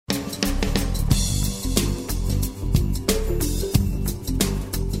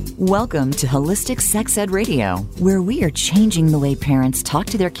Welcome to Holistic Sex Ed Radio, where we are changing the way parents talk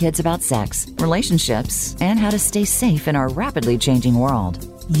to their kids about sex, relationships, and how to stay safe in our rapidly changing world.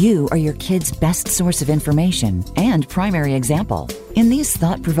 You are your kid's best source of information and primary example. In these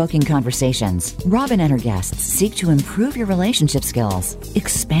thought-provoking conversations, Robin and her guests seek to improve your relationship skills,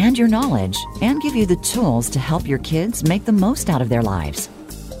 expand your knowledge, and give you the tools to help your kids make the most out of their lives.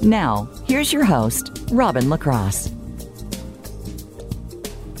 Now, here's your host, Robin LaCrosse.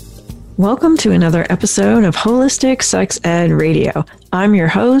 Welcome to another episode of Holistic Sex Ed Radio. I'm your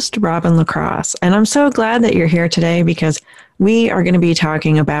host, Robin LaCrosse, and I'm so glad that you're here today because we are going to be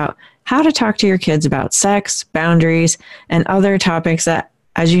talking about how to talk to your kids about sex, boundaries, and other topics that,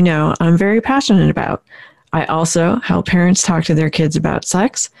 as you know, I'm very passionate about. I also help parents talk to their kids about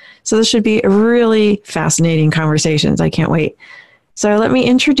sex, so this should be a really fascinating conversations. I can't wait. So let me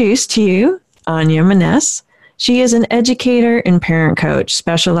introduce to you Anya Manes. She is an educator and parent coach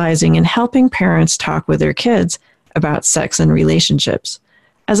specializing in helping parents talk with their kids about sex and relationships.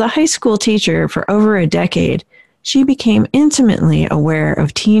 As a high school teacher for over a decade, she became intimately aware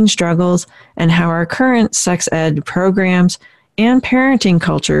of teen struggles and how our current sex ed programs and parenting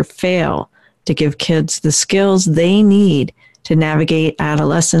culture fail to give kids the skills they need to navigate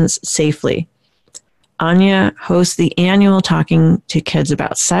adolescence safely. Anya hosts the annual Talking to Kids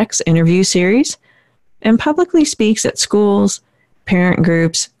About Sex interview series and publicly speaks at schools, parent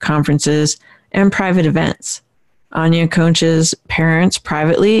groups, conferences, and private events. Anya coaches parents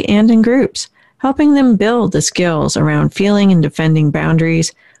privately and in groups, helping them build the skills around feeling and defending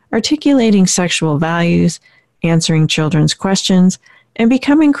boundaries, articulating sexual values, answering children's questions, and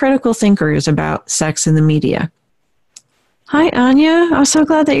becoming critical thinkers about sex in the media. Hi, Anya. I'm so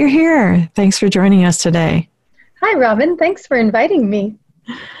glad that you're here. Thanks for joining us today. Hi, Robin. Thanks for inviting me.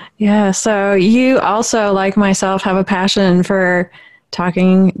 Yeah, so you also, like myself, have a passion for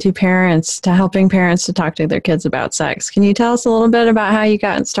talking to parents, to helping parents to talk to their kids about sex. Can you tell us a little bit about how you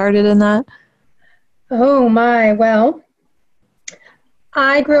got started in that? Oh my, well,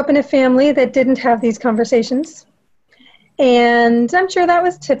 I grew up in a family that didn't have these conversations, and I'm sure that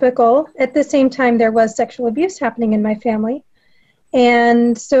was typical. At the same time, there was sexual abuse happening in my family.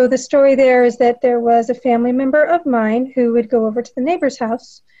 And so the story there is that there was a family member of mine who would go over to the neighbor's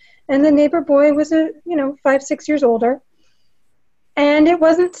house, and the neighbor boy was 5, 6 years older, and it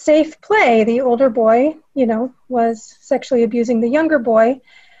wasn't safe play. The older boy, was sexually abusing the younger boy,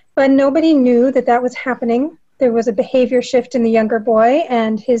 but nobody knew that that was happening. There was a behavior shift in the younger boy,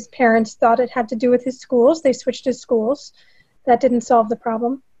 and his parents thought it had to do with his schools. They switched his schools. That didn't solve the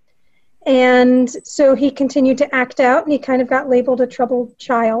problem. And so he continued to act out, and he kind of got labeled a troubled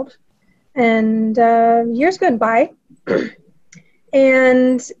child. And years went by.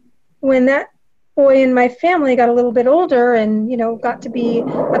 And when that boy in my family got a little bit older and, got to be a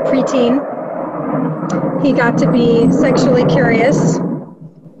preteen, he got to be sexually curious.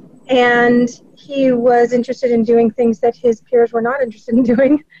 And he was interested in doing things that his peers were not interested in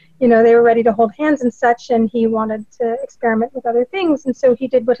doing. They were ready to hold hands and such, and he wanted to experiment with other things. And so he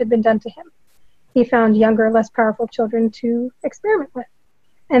did what had been done to him. He found younger, less powerful children to experiment with.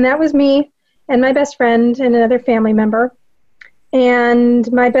 And that was me and my best friend and another family member.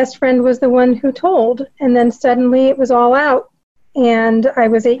 And my best friend was the one who told. And then suddenly it was all out. And I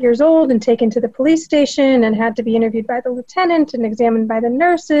was 8 years old and taken to the police station and had to be interviewed by the lieutenant and examined by the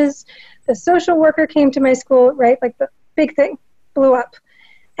nurses. The social worker came to my school, right? Like the big thing blew up.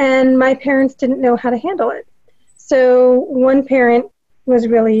 And my parents didn't know how to handle it. So one parent was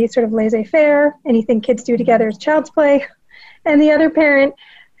really sort of laissez-faire. Anything kids do together is child's play. And the other parent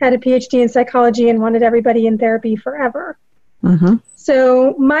had a PhD in psychology and wanted everybody in therapy forever. Mm-hmm.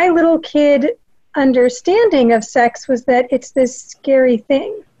 So my little kid understanding of sex was that it's this scary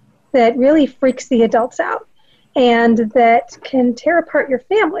thing that really freaks the adults out and that can tear apart your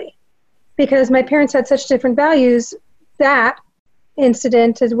family. Because my parents had such different values, that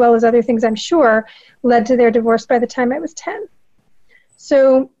incident, as well as other things I'm sure, led to their divorce by the time I was 10.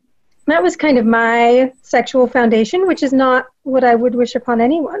 So that was kind of my sexual foundation, which is not what I would wish upon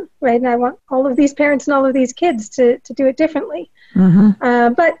anyone, right? And I want all of these parents and all of these kids to do it differently.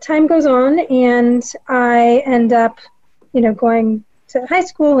 Mm-hmm. But time goes on, and I end up, going to high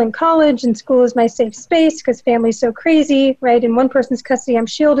school and college, and school is my safe space because family's so crazy, right? In one person's custody, I'm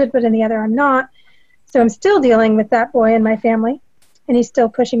shielded, but in the other, I'm not. So I'm still dealing with that boy in my family, and he's still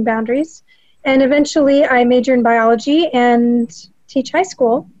pushing boundaries. And eventually I major in biology and teach high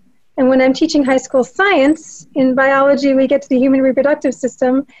school. And when I'm teaching high school science, in biology, we get to the human reproductive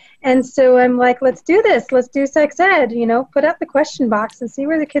system. And so I'm like, let's do this. Let's do sex ed, put out the question box and see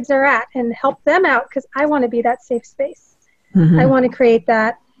where the kids are at and help them out because I want to be that safe space. Mm-hmm. I want to create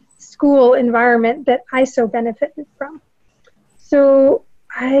that school environment that I so benefited from. So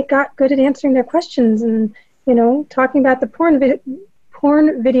I got good at answering their questions and, talking about the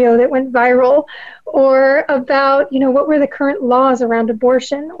porn video that went viral, or about, what were the current laws around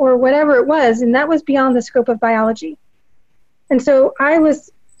abortion, or whatever it was. And that was beyond the scope of biology. And so I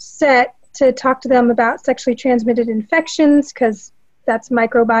was set to talk to them about sexually transmitted infections, because that's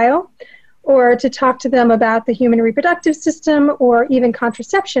microbiome, or to talk to them about the human reproductive system, or even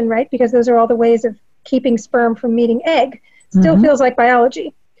contraception, right? Because those are all the ways of keeping sperm from meeting egg. Still feels like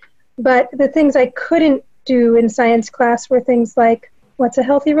biology. But the things I couldn't do in science class were things like, what's a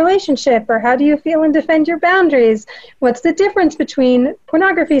healthy relationship? Or how do you feel and defend your boundaries? What's the difference between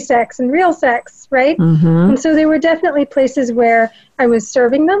pornography sex and real sex, right? And so there were definitely places where I was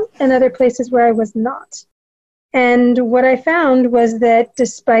serving them and other places where I was not. And what I found was that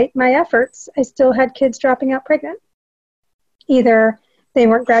despite my efforts, I still had kids dropping out pregnant. Either they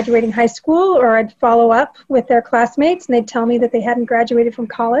weren't graduating high school, or I'd follow up with their classmates and they'd tell me that they hadn't graduated from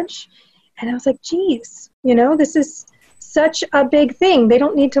college. And I was like, geez, this is such a big thing. They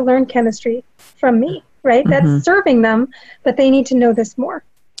don't need to learn chemistry from me, right? That's serving them, but they need to know this more.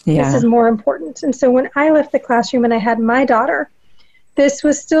 Yeah. This is more important. And so when I left the classroom and I had my daughter, this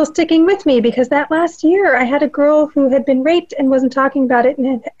was still sticking with me, because that last year I had a girl who had been raped and wasn't talking about it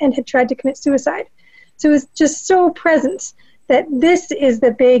and had tried to commit suicide. So it was just so present that this is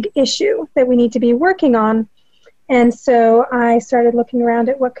the big issue that we need to be working on. And so I started looking around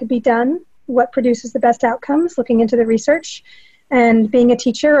at what could be done, what produces the best outcomes, looking into the research. And being a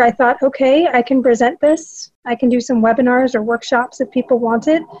teacher, I thought, okay, I can present this. I can do some webinars or workshops if people want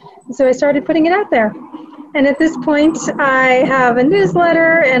it. And so I started putting it out there. And at this point, I have a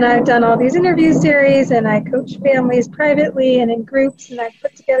newsletter, and I've done all these interview series, and I coach families privately and in groups, and I've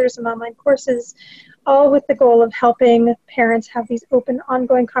put together some online courses, all with the goal of helping parents have these open,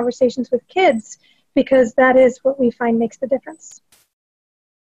 ongoing conversations with kids, because that is what we find makes the difference.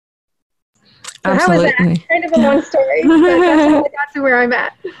 So Absolutely. How was that? Kind of a long story, but that's how I got to where I'm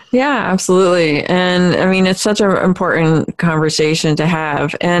at. Yeah, absolutely. And I mean, it's such an important conversation to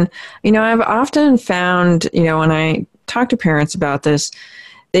have. And, I've often found, when I talk to parents about this,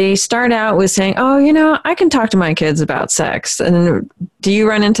 they start out with saying, oh, I can talk to my kids about sex. And do you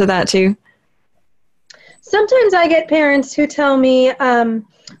run into that too? Sometimes I get parents who tell me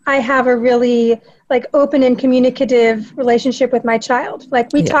I have a really open and communicative relationship with my child.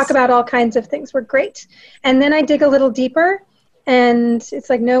 We talk about all kinds of things. We're great. And then I dig a little deeper, and it's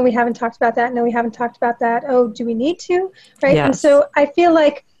like, no, we haven't talked about that. No, we haven't talked about that. Oh, do we need to? Right. Yes. And so I feel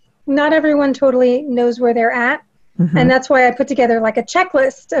like not everyone totally knows where they're at. And that's why I put together a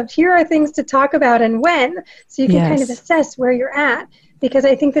checklist of, here are things to talk about and when, so you can kind of assess where you're at. Because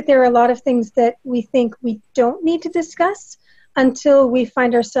I think that there are a lot of things that we think we don't need to discuss until we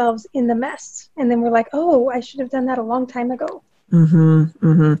find ourselves in the mess. And then we're like, oh, I should have done that a long time ago.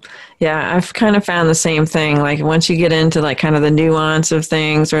 Yeah, I've kind of found the same thing. Once you get into kind of the nuance of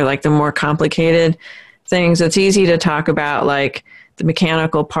things, or the more complicated things, it's easy to talk about the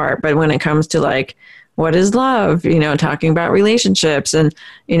mechanical part. But when it comes to what is love, talking about relationships and,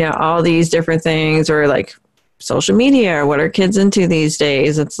 all these different things, or social media, or what are kids into these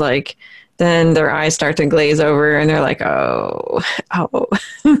days, it's then their eyes start to glaze over and they're like, oh.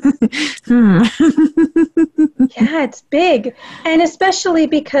 Yeah, it's big. And especially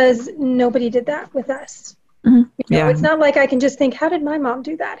because nobody did that with us. It's not like I can just think, how did my mom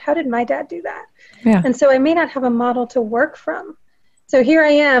do that? How did my dad do that? Yeah. And so I may not have a model to work from. So here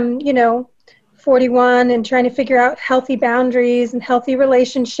I am, 41 and trying to figure out healthy boundaries and healthy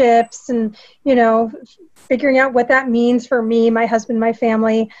relationships and, figuring out what that means for me, my husband, my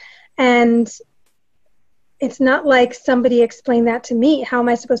family. And it's not like somebody explained that to me. How am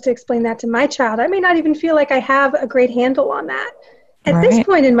I supposed to explain that to my child? I may not even feel like I have a great handle on that at this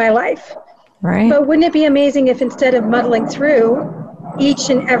point in my life. Right. But wouldn't it be amazing if, instead of muddling through each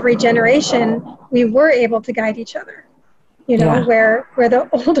and every generation, we were able to guide each other? Where the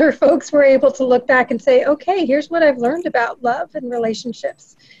older folks were able to look back and say, okay, here's what I've learned about love and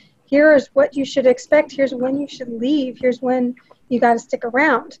relationships. Here's what you should expect. Here's when you should leave. Here's when you got to stick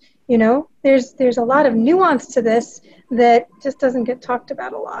around. There's a lot of nuance to this that just doesn't get talked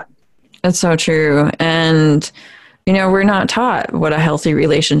about a lot. That's so true. And, we're not taught what a healthy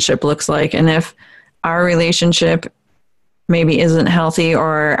relationship looks like. And if our relationship maybe isn't healthy,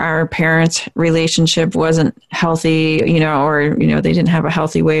 or our parents' relationship wasn't healthy, or, they didn't have a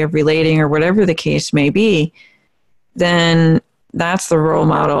healthy way of relating, or whatever the case may be, then that's the role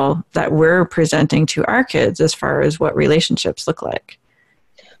model that we're presenting to our kids as far as what relationships look like.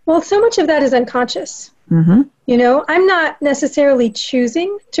 Well, so much of that is unconscious, Mm-hmm. You know, I'm not necessarily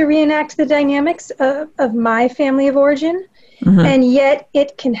choosing to reenact the dynamics of my family of origin, and yet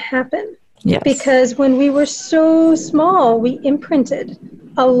it can happen. Yes. Because when we were so small, we imprinted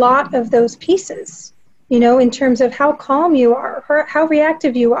a lot of those pieces, you know, in terms of how calm you are, how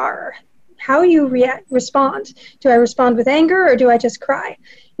reactive you are, how you respond. Do I respond with anger or do I just cry?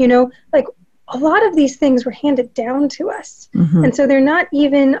 You know, like a lot of these things were handed down to us. And so they're not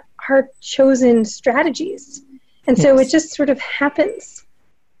even our chosen strategies. And so it just sort of happens.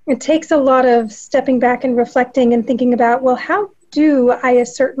 It takes a lot of stepping back and reflecting and thinking about, well, how do I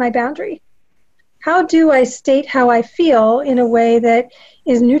assert my boundary? How do I state how I feel in a way that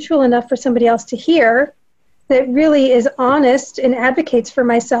is neutral enough for somebody else to hear, that really is honest and advocates for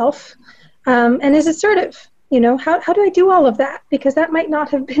myself, and is assertive? You know, how do I do all of that? Because that might not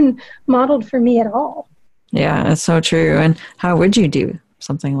have been modeled for me at all. Yeah, that's so true. And how would you do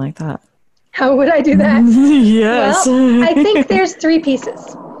something like that? How would I do that? Yes. Well, I think there's 3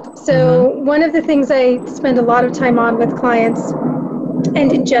 pieces. So one of the things I spend a lot of time on with clients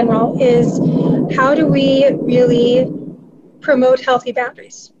and in general is, how do we really promote healthy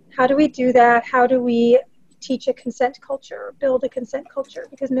boundaries? How do we do that? How do we teach a consent culture, build a consent culture?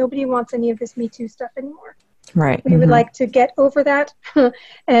 Because nobody wants any of this Me Too stuff anymore. Right. We would like to get over that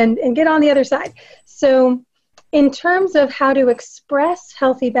and get on the other side. So in terms of how to express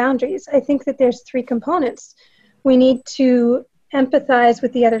healthy boundaries, I think that there's 3 components. We need to empathize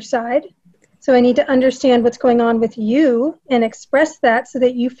with the other side. So I need to understand what's going on with you and express that so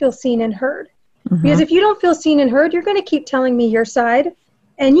that you feel seen and heard. Because if you don't feel seen and heard, you're going to keep telling me your side,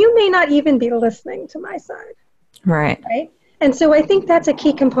 and you may not even be listening to my side. Right. Right? And so I think that's a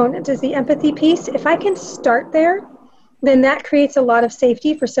key component, is the empathy piece. If I can start there, then that creates a lot of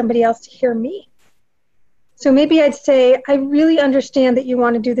safety for somebody else to hear me. So maybe I'd say, I really understand that you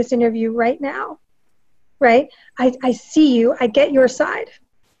want to do this interview right now, right? I see you, I get your side.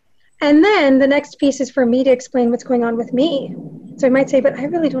 And then the next piece is for me to explain what's going on with me. So I might say, but I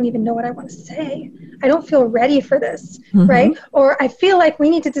really don't even know what I want to say. I don't feel ready for this, right? Or I feel like we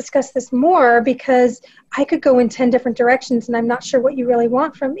need to discuss this more because I could go in 10 different directions and I'm not sure what you really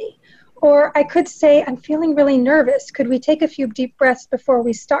want from me. Or I could say, I'm feeling really nervous. Could we take a few deep breaths before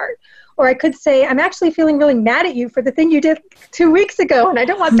we start? Or I could say, I'm actually feeling really mad at you for the thing you did 2 weeks ago, and I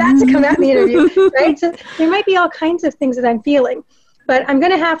don't want that to come out in the interview, right? So there might be all kinds of things that I'm feeling, but I'm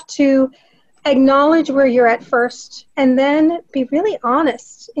going to have to acknowledge where you're at first, and then be really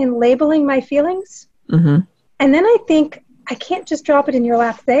honest in labeling my feelings. And then I think I can't just drop it in your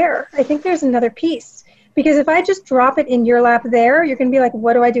lap there. I think there's another piece. Because if I just drop it in your lap there, you're going to be like,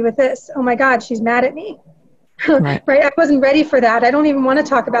 what do I do with this? Oh my God, she's mad at me. Right. I wasn't ready for that. I don't even want to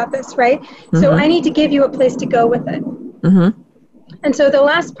talk about this, right? So I need to give you a place to go with it. And so the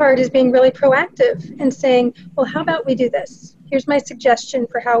last part is being really proactive and saying, well, how about we do this? Here's my suggestion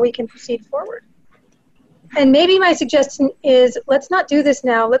for how we can proceed forward. And maybe my suggestion is, let's not do this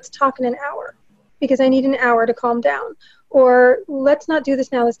now. Let's talk in an hour, because I need an hour to calm down. Or let's not do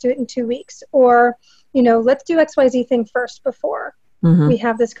this now. Let's do it in 2 weeks. Or, you know, let's do XYZ thing first before we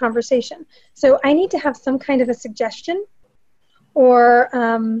have this conversation. So I need to have some kind of a suggestion, or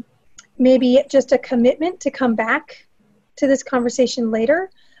maybe just a commitment to come back to this conversation later.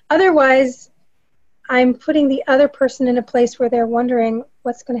 Otherwise, I'm putting the other person in a place where they're wondering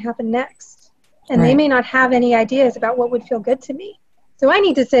what's going to happen next. And they may not have any ideas about what would feel good to me. So I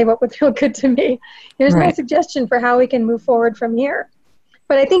need to say what would feel good to me. Here's my suggestion for how we can move forward from here.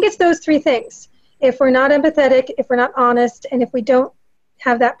 But I think it's those 3 things. If we're not empathetic, if we're not honest, and if we don't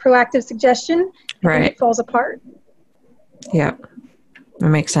have that proactive suggestion, it falls apart. Yeah, that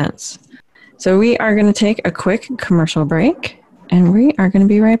makes sense. So we are going to take a quick commercial break, and we are going to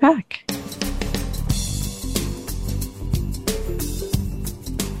be right back.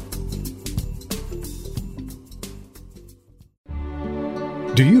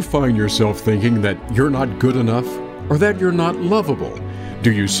 Do you find yourself thinking that you're not good enough, or that you're not lovable?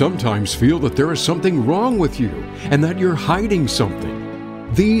 Do you sometimes feel that there is something wrong with you and that you're hiding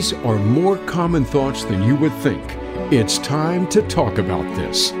something? These are more common thoughts than you would think. It's time to talk about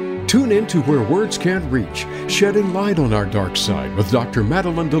this. Tune in to Where Words Can't Reach, shedding light on our dark side with Dr.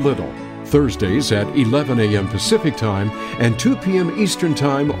 Madeline DeLittle, Thursdays at 11 a.m. Pacific Time and 2 p.m. Eastern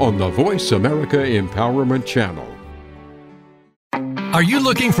Time on the Voice America Empowerment Channel. Are you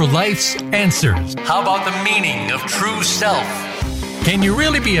looking for life's answers? How about the meaning of true self? Can you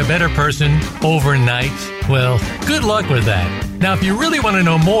really be a better person overnight? Well, good luck with that. Now, if you really want to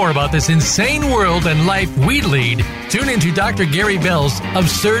know more about this insane world and life we lead, tune into Dr. Gary Bell's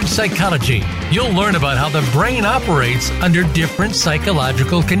Absurd Psychology. You'll learn about how the brain operates under different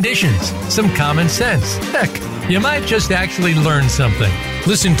psychological conditions. Some common sense. Heck, you might just actually learn something.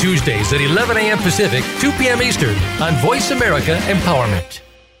 Listen Tuesdays at 11 a.m. Pacific, 2 p.m. Eastern on Voice America Empowerment.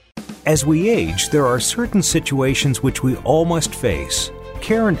 As we age, there are certain situations which we all must face.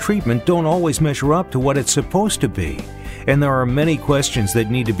 Care and treatment don't always measure up to what it's supposed to be, and there are many questions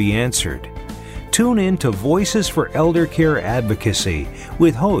that need to be answered. Tune in to Voices for Elder Care Advocacy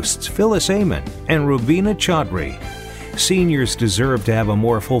with hosts Phyllis Amon and Rubina Chaudhry. Seniors deserve to have a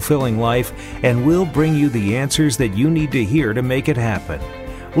more fulfilling life, and we'll bring you the answers that you need to hear to make it happen.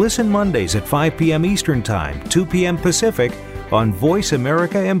 Listen Mondays at 5 p.m. Eastern Time, 2 p.m. Pacific on Voice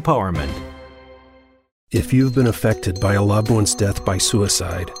America Empowerment. If you've been affected by a loved one's death by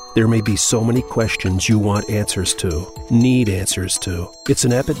suicide, there may be so many questions you want answers to, need answers to. It's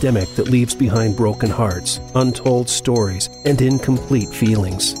an epidemic that leaves behind broken hearts, untold stories, and incomplete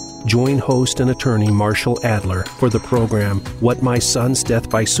feelings. Join host and attorney Marshall Adler for the program What My Son's Death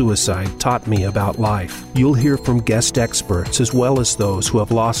by Suicide Taught Me About Life. You'll hear from guest experts as well as those who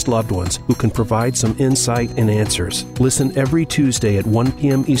have lost loved ones who can provide some insight and answers. Listen every Tuesday at 1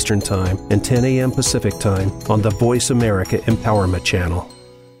 p.m. Eastern Time and 10 a.m. Pacific Time on the Voice America Empowerment Channel.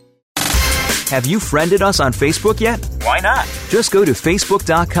 Have you friended us on Facebook yet? Why not? Just go to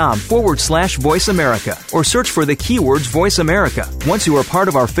facebook.com/Voice America or search for the keywords Voice America. Once you are part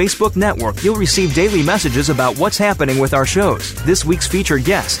of our Facebook network, you'll receive daily messages about what's happening with our shows, this week's featured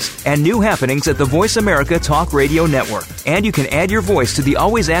guests, and new happenings at the Voice America Talk Radio Network. And you can add your voice to the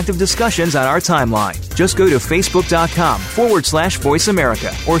always active discussions on our timeline. Just go to facebook.com/Voice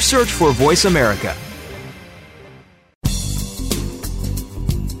America or search for Voice America.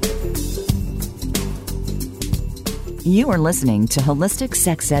 You are listening to Holistic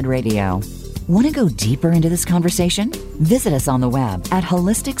Sex Ed Radio. Want to go deeper into this conversation? Visit us on the web at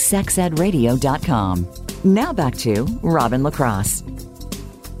holisticsexedradio.com. Now back to Robin LaCrosse.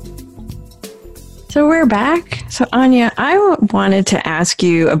 So we're back. So Anya, I wanted to ask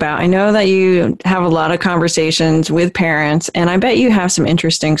you about, I know that you have a lot of conversations with parents, and I bet you have some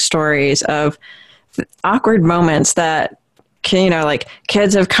interesting stories of awkward moments that, like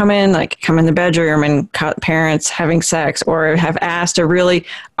kids have come in the bedroom and caught parents having sex or have asked a really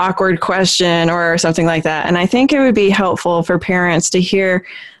awkward question or something like that. And I think it would be helpful for parents to hear,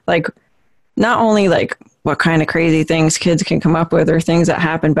 not only what kind of crazy things kids can come up with or things that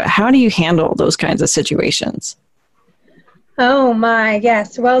happen, but how do you handle those kinds of situations? Oh my,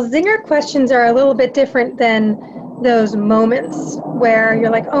 yes. Well, zinger questions are a little bit different than those moments where you're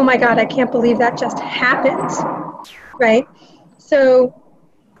like, oh my God, I can't believe that just happened, right? So,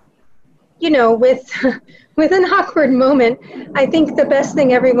 with an awkward moment, I think the best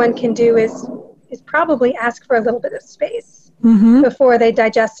thing everyone can do is probably ask for a little bit of space before they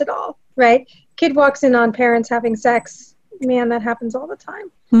digest it all, right? Kid walks in on parents having sex. Man, that happens all the time.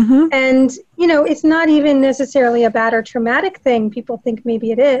 And, it's not even necessarily a bad or traumatic thing. People think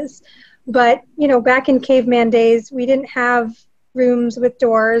maybe it is. But, back in caveman days, we didn't have rooms with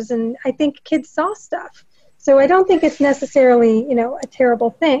doors, and I think kids saw stuff. So I don't think it's necessarily, a terrible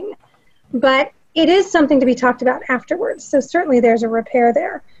thing, but it is something to be talked about afterwards. So certainly there's a repair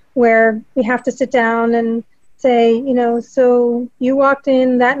there where we have to sit down and say, so you walked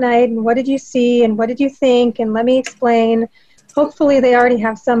in that night and what did you see and what did you think? And let me explain. Hopefully they already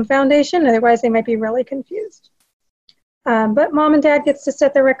have some foundation. Otherwise they might be really confused. But mom and dad gets to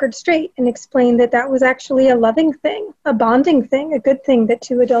set the record straight and explain that was actually a loving thing, a bonding thing, a good thing that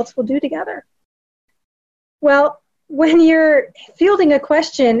two adults will do together. Well, when you're fielding a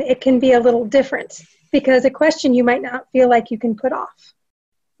question, it can be a little different because a question you might not feel like you can put off.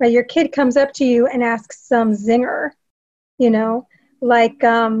 Right? Your kid comes up to you and asks some zinger,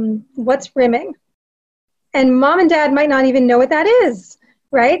 what's rimming? And mom and dad might not even know what that is,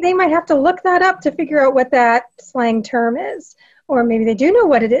 right? They might have to look that up to figure out what that slang term is. Or maybe they do know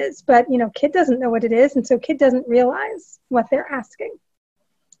what it is, but, kid doesn't know what it is, and so kid doesn't realize what they're asking.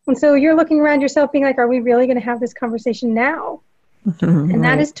 And so you're looking around yourself being like, are we really going to have this conversation now? And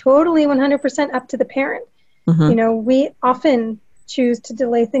that is totally 100% up to the parent. We often choose to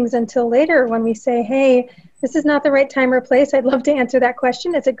delay things until later when we say, hey, this is not the right time or place. I'd love to answer that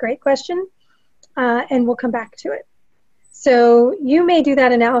question. It's a great question. And we'll come back to it. So you may do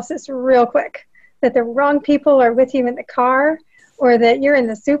that analysis real quick, that the wrong people are with you in the car, or that you're in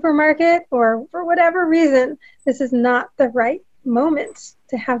the supermarket, or for whatever reason, this is not the right moment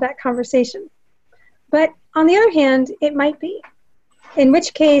to have that conversation. But on the other hand, it might be. In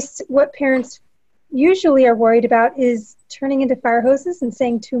which case, what parents usually are worried about is turning into fire hoses and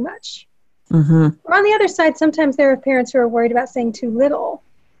saying too much. Mm-hmm. Or on the other side, sometimes there are parents who are worried about saying too little,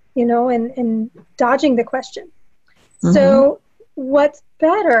 and dodging the question. Mm-hmm. So what's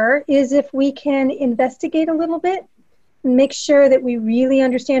better is if we can investigate a little bit and make sure that we really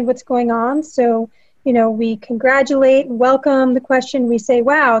understand what's going on. So, we congratulate, welcome the question. We say,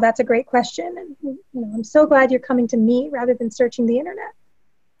 wow, that's a great question. And, I'm so glad you're coming to me rather than searching the internet.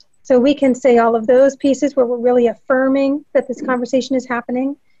 So we can say all of those pieces where we're really affirming that this conversation is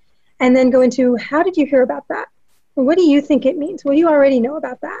happening, and then go into, how did you hear about that? Or what do you think it means? What do you already know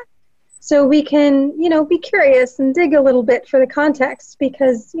about that? So we can, be curious and dig a little bit for the context,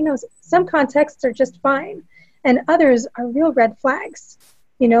 because, some contexts are just fine and others are real red flags.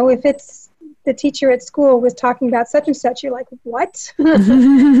 If it's the teacher at school was talking about such and such, you're like, what?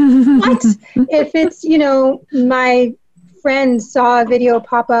 What? If it's, my friend saw a video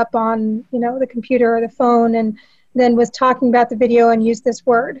pop up on, the computer or the phone and then was talking about the video and used this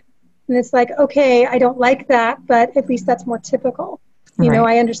word. And it's like, okay, I don't like that, but at least that's more typical. Right.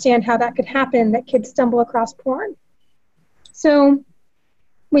 I understand how that could happen, that kids stumble across porn. So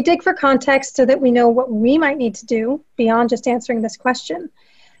we dig for context so that we know what we might need to do beyond just answering this question.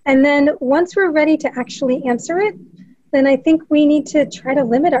 And then once we're ready to actually answer it, then I think we need to try to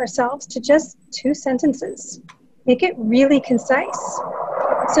limit ourselves to just 2 sentences. Make it really concise.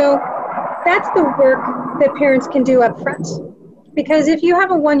 So that's the work that parents can do up front. Because if you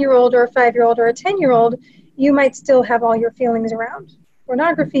have a 1-year-old or a 5-year-old or a 10-year-old, you might still have all your feelings around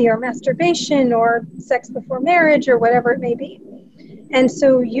pornography or masturbation or sex before marriage or whatever it may be. And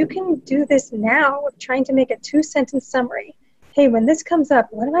so you can do this now of trying to make a 2-sentence summary. Hey, when this comes up,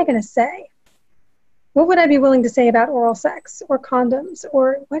 what am I going to say? What would I be willing to say about oral sex or condoms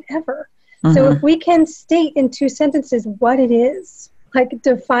or whatever? Mm-hmm. So if we can state in 2 sentences what it is, like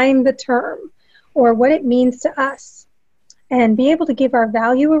define the term or what it means to us, and be able to give our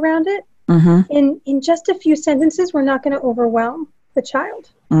value around it, mm-hmm. in just a few sentences, we're not going to overwhelm the child.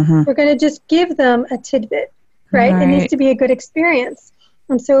 Mm-hmm. We're going to just give them a tidbit, right? It needs to be a good experience.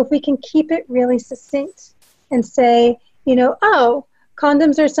 And so if we can keep it really succinct and say,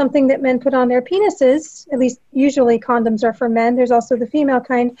 condoms are something that men put on their penises, at least usually condoms are for men. There's also the female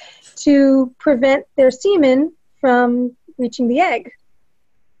kind, to prevent their semen from reaching the egg.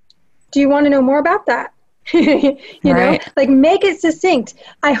 Do you want to know more about that? you know, like make it succinct.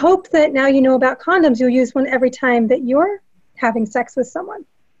 I hope that now you know about condoms, you'll use one every time that you're having sex with someone.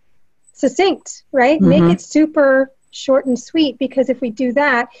 Succinct, right? Mm-hmm. Make it super short and sweet, because if we do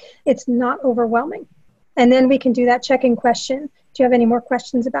that, it's not overwhelming. And then we can do that check-in question. Do you have any more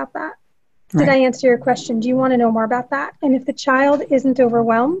questions about that? Did I answer your question? Do you want to know more about that? And if the child isn't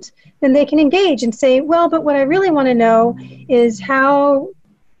overwhelmed, then they can engage and say, well, but what I really want to know is how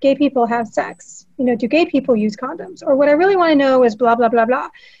gay people have sex. Do gay people use condoms? Or what I really want to know is blah, blah, blah, blah,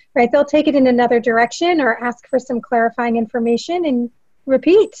 right? They'll take it in another direction or ask for some clarifying information and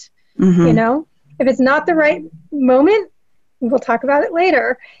repeat, If it's not the right moment, we'll talk about it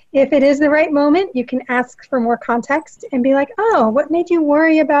later. If it is the right moment, you can ask for more context and be like, oh, what made you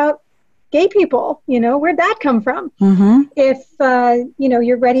worry about gay people? Where'd that come from? Mm-hmm. If,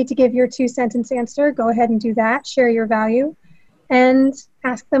 you're ready to give your 2-sentence answer, go ahead and do that. Share your value and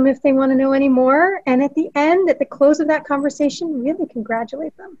ask them if they want to know any more. And at the end, at the close of that conversation, really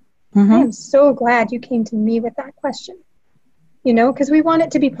congratulate them. Mm-hmm. I am so glad you came to me with that question, because we want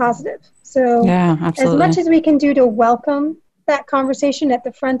it to be positive. So as much as we can do to welcome that conversation at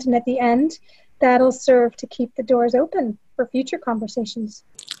the front and at the end, that'll serve to keep the doors open for future conversations.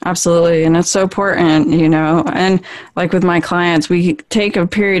 Absolutely. And it's so important, and like with my clients, we take a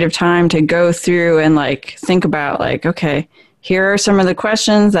period of time to go through and think about okay, here are some of the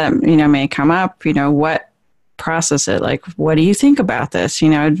questions that, may come up, what process it, what do you think about this?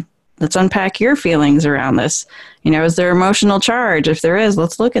 Let's unpack your feelings around this. Is there emotional charge? If there is,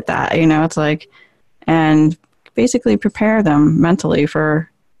 let's look at that. It's and basically prepare them mentally for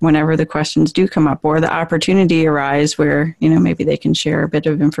whenever the questions do come up or the opportunity arise where, maybe they can share a bit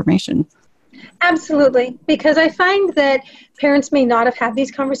of information. Absolutely. Because I find that parents may not have had these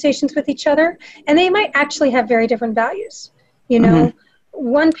conversations with each other, and they might actually have very different values. Mm-hmm.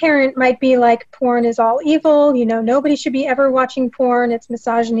 One parent might be like, porn is all evil, nobody should be ever watching porn, it's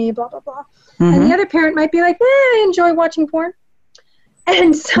misogyny, blah, blah, blah. Mm-hmm. And the other parent might be like, I enjoy watching porn.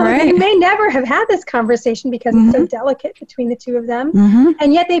 And so they may never have had this conversation because it's so delicate between the two of them. Mm-hmm.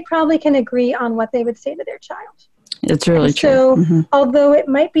 And yet they probably can agree on what they would say to their child. It's really true. So although it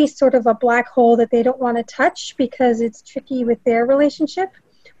might be sort of a black hole that they don't want to touch because it's tricky with their relationship,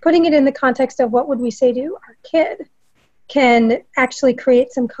 putting it in the context of what would we say to our kid can actually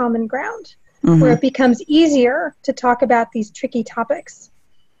create some common ground. where it becomes easier to talk about these tricky topics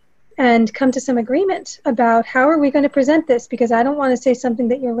and come to some agreement about how are we going to present this, because I don't want to say something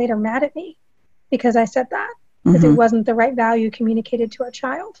that you're later mad at me because I said that, because it wasn't the right value communicated to our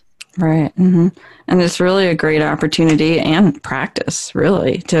child. Right. And it's really a great opportunity and practice,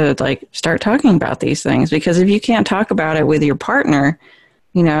 really, to like start talking about these things, because if you can't talk about it with your partner,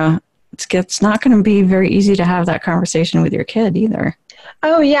 you know, it's not going to be very easy to have that conversation with your kid either.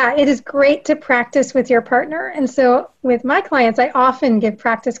 Oh, yeah. It is great to practice with your partner. And so with my clients, I often give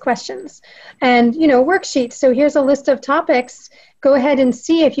practice questions and, you know, worksheets. So here's a list of topics. Go ahead and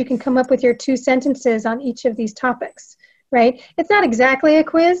see if you can come up with your 2 sentences on each of these topics, right? It's not exactly a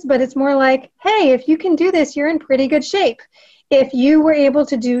quiz, but it's more like, hey, if you can do this, you're in pretty good shape. If you were able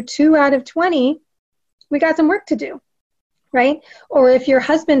to do 2 out of 20, we got some work to do. Right? Or if your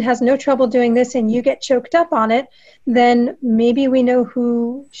husband has no trouble doing this and you get choked up on it, then maybe we know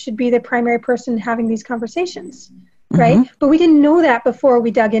who should be the primary person having these conversations, right? But we didn't know that before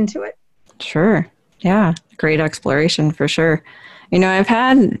we dug into it. Sure. Yeah. Great exploration for sure. You know, I've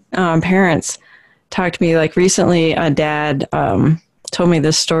had parents talk to me, like recently a dad told me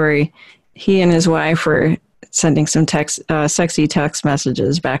this story. He and his wife were sending some sexy text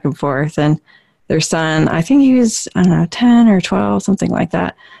messages back and forth, and their son, I think he was, 10 or 12, something like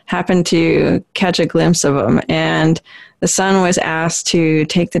that, happened to catch a glimpse of him. And the son was asked to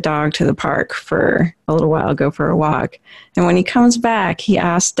take the dog to the park for a little while, go for a walk. And when he comes back, he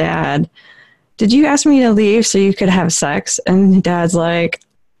asked Dad, "Did you ask me to leave so you could have sex?" And Dad's like,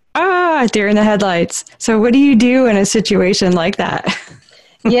 deer in the headlights. So what do you do in a situation like that?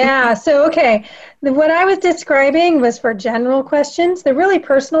 Yeah. So, okay. What I was describing was for general questions. The really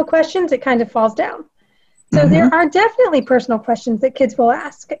personal questions, it kind of falls down. So there are definitely personal questions that kids will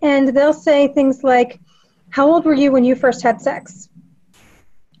ask. And they'll say things like, how old were you when you first had sex?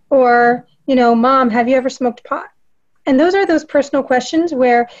 Or, you know, Mom, have you ever smoked pot? And those are those personal questions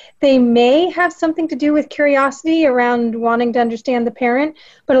where they may have something to do with curiosity around wanting to understand the parent.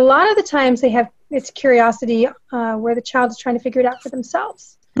 But a lot of the times it's curiosity where the child is trying to figure it out for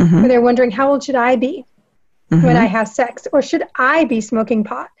themselves. Where they're wondering, how old should I be when I have sex? Or should I be smoking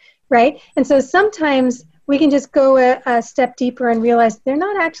pot, right? And so sometimes we can just go a step deeper and realize they're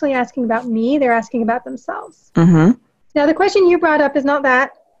not actually asking about me, they're asking about themselves. Now, the question you brought up is not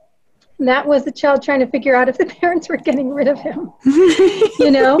that. That was the child trying to figure out if the parents were getting rid of him, you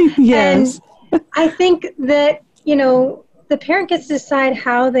know? Yes. And I think that, you know, the parent gets to decide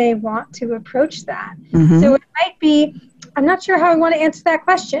how they want to approach that. So it might be, I'm not sure how I want to answer that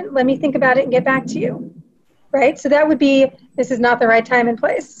question. Let me think about it and get back to you, right? So that would be, this is not the right time and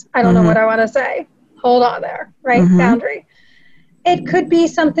place. I don't know what I want to say. Hold on there, right? Boundary. It could be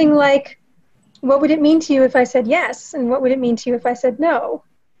something like, what would it mean to you if I said yes? And what would it mean to you if I said no?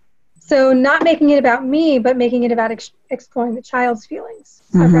 So not making it about me, but making it about exploring the child's feelings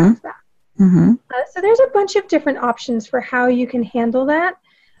around that. So there's a bunch of different options for how you can handle that.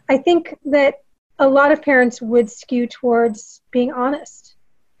 I think that a lot of parents would skew towards being honest.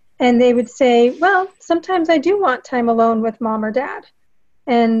 And they would say, well, sometimes I do want time alone with Mom or Dad.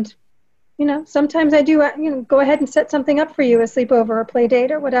 And, you know, sometimes I do, go ahead and set something up for you, a sleepover, a play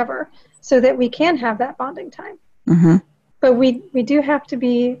date or whatever, so that we can have that bonding time. But we do have to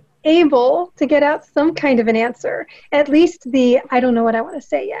be able to get out some kind of an answer, at least I don't know what I want to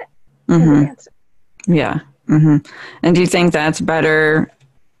say yet. Answer. Yeah. And do you think that's better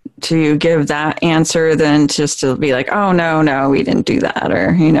to give that answer than just to be like, oh, no, we didn't do that,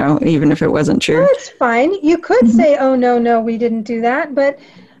 or, you know, even if it wasn't true? Well, it's fine. You could say, oh, no, we didn't do that. But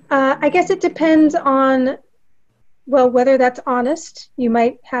I guess it depends on, well, whether that's honest. You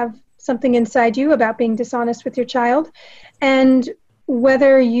might have something inside you about being dishonest with your child, and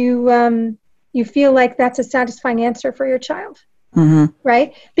whether you feel like that's a satisfying answer for your child,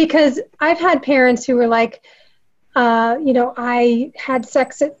 right? Because I've had parents who were like, I had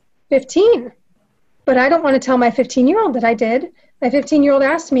sex at 15, but I don't want to tell my 15-year-old that I did. My 15-year-old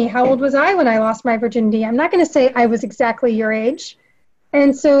asked me, how old was I when I lost my virginity? I'm not going to say I was exactly your age.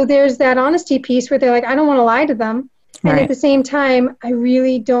 And so there's that honesty piece where they're like, I don't want to lie to them. And at the same time, I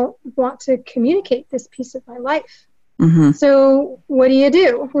really don't want to communicate this piece of my life. So what do you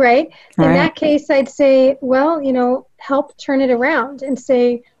do, right? In that case, I'd say, well, help turn it around and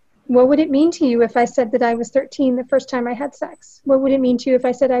say, what would it mean to you if I said that I was 13 the first time I had sex? What would it mean to you if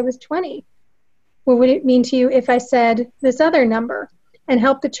I said I was 20? What would it mean to you if I said this other number? And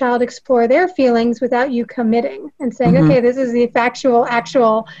help the child explore their feelings without you committing and saying, okay, this is the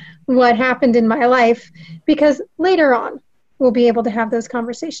actual what happened in my life, because later on we'll be able to have those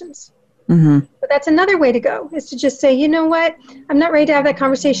conversations. But that's another way to go, is to just say, you know what, I'm not ready to have that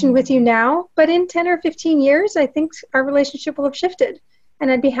conversation with you now, but in 10 or 15 years, I think our relationship will have shifted, and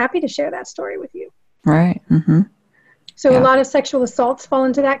I'd be happy to share that story with you. Right. So a lot of sexual assaults fall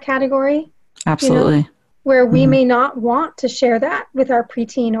into that category. Absolutely. Where we may not want to share that with our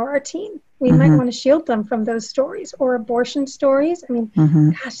preteen or our teen. We might want to shield them from those stories, or abortion stories. I mean,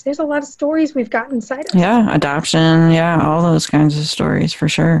 gosh, there's a lot of stories we've got inside us. Yeah, adoption. Yeah, all those kinds of stories for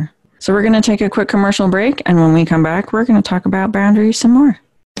sure. So we're going to take a quick commercial break, and when we come back, we're going to talk about boundaries some more.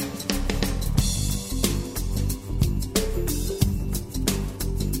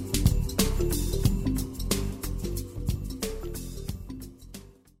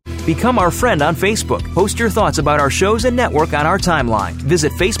 Become our friend on Facebook. Post your thoughts about our shows and network on our timeline.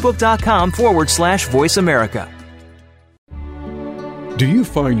 Visit facebook.com/Voice America. Do you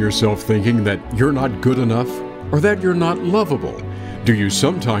find yourself thinking that you're not good enough or that you're not lovable? Do you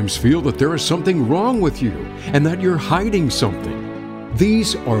sometimes feel that there is something wrong with you and that you're hiding something?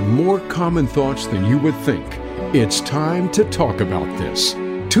 These are more common thoughts than you would think. It's time to talk about this.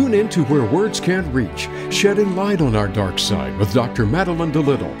 Tune in to Where Words Can't Reach, shedding light on our dark side with Dr. Madeline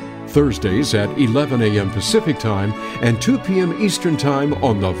DeLittle. Thursdays at 11 a.m. Pacific Time and 2 p.m. Eastern Time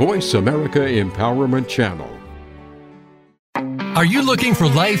on the Voice America Empowerment Channel. Are you looking for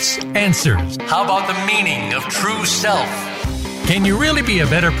life's answers? How about the meaning of true self? Can you really be a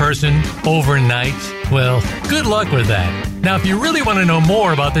better person overnight? Well, good luck with that. Now, if you really want to know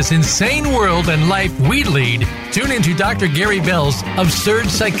more about this insane world and life we lead, tune into Dr. Gary Bell's Absurd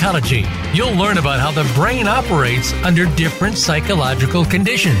Psychology. You'll learn about how the brain operates under different psychological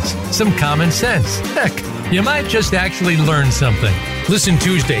conditions. Some common sense. Heck, you might just actually learn something. Listen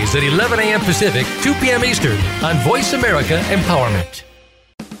Tuesdays at 11 a.m. Pacific, 2 p.m. Eastern on Voice America Empowerment.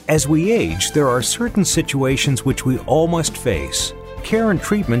 As we age, there are certain situations which we all must face. Care and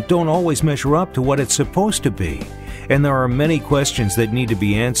treatment don't always measure up to what it's supposed to be, and there are many questions that need to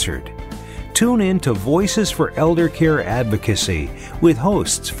be answered. Tune in to Voices for Elder Care Advocacy with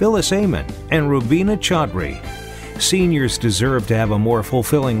hosts Phyllis Amon and Rubina Chaudhry. Seniors deserve to have a more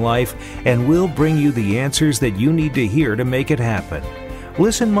fulfilling life, and we'll bring you the answers that you need to hear to make it happen.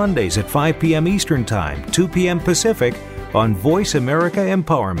 Listen Mondays at 5 p.m. Eastern Time, 2 p.m. Pacific, on Voice America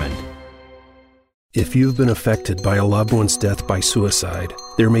Empowerment. If you've been affected by a loved one's death by suicide,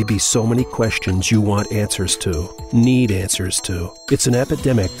 there may be so many questions you want answers to, need answers to. It's an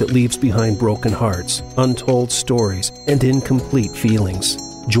epidemic that leaves behind broken hearts, untold stories, and incomplete feelings.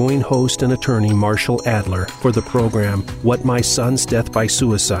 Join host and attorney Marshall Adler for the program, What My Son's Death by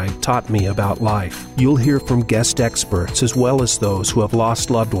Suicide Taught Me About Life. You'll hear from guest experts as well as those who have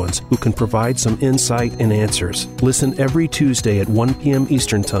lost loved ones who can provide some insight and answers. Listen every Tuesday at 1 p.m.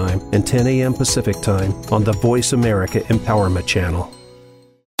 Eastern Time and 10 a.m. Pacific Time on the Voice America Empowerment Channel.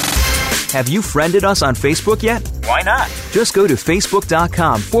 Have you friended us on Facebook yet? Why not? Just go to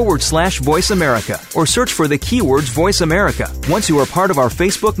facebook.com/Voice America or search for the keywords Voice America. Once you are part of our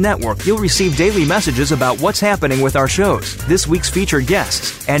Facebook network, you'll receive daily messages about what's happening with our shows, this week's featured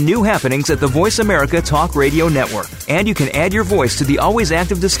guests, and new happenings at the Voice America Talk Radio Network. And you can add your voice to the always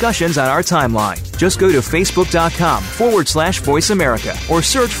active discussions on our timeline. Just go to facebook.com/Voice America or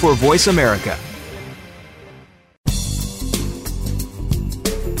search for Voice America.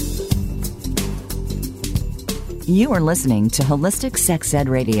 You are listening to Holistic Sex Ed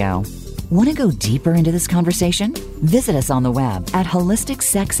Radio. Want to go deeper into this conversation? Visit us on the web at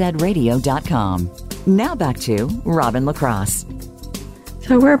holisticsexedradio.com. Now back to Robin LaCrosse.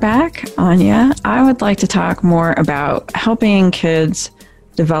 So we're back, Anya. I would like to talk more about helping kids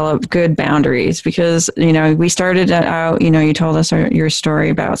develop good boundaries because, we started out, you told us your story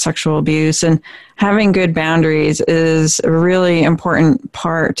about sexual abuse, and having good boundaries is a really important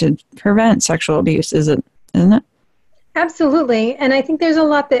part to prevent sexual abuse, isn't it? Absolutely. And I think there's a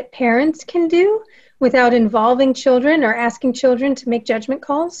lot that parents can do without involving children or asking children to make judgment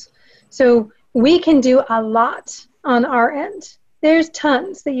calls. So we can do a lot on our end. There's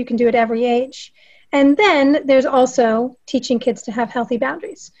tons that you can do at every age. And then there's also teaching kids to have healthy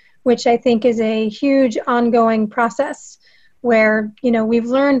boundaries, which I think is a huge ongoing process where, we've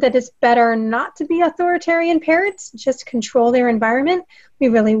learned that it's better not to be authoritarian parents, just control their environment. We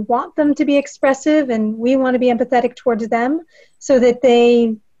really want them to be expressive, and we want to be empathetic towards them so that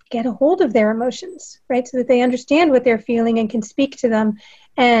they get a hold of their emotions, right? So that they understand what they're feeling and can speak to them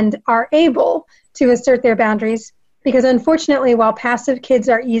and are able to assert their boundaries. Because unfortunately, while passive kids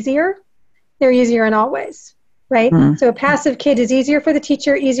are easier, they're easier in all ways, right? So a passive kid is easier for the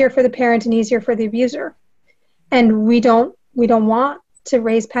teacher, easier for the parent, and easier for the abuser. And we don't want to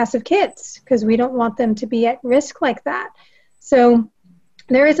raise passive kids because we don't want them to be at risk like that. So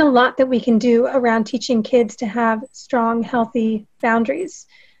there is a lot that we can do around teaching kids to have strong, healthy boundaries.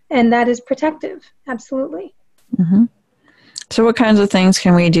 And that is protective. Absolutely. Mm-hmm. So what kinds of things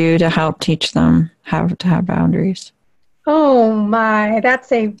can we do to help teach them how to have boundaries? Oh my,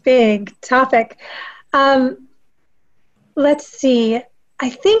 that's a big topic. Let's see. I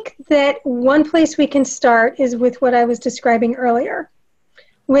think that one place we can start is with what I was describing earlier.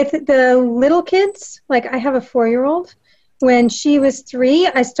 With the little kids, like I have a 4-year-old. When she was 3,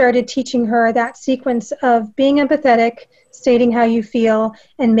 I started teaching her that sequence of being empathetic, stating how you feel,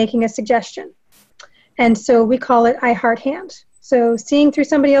 and making a suggestion. And so we call it I heart hand. So seeing through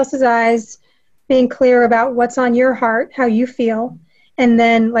somebody else's eyes, being clear about what's on your heart, how you feel, and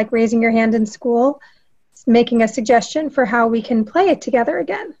then like raising your hand in school, making a suggestion for how we can play it together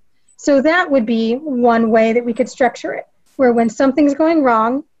again. So that would be one way that we could structure it, where when something's going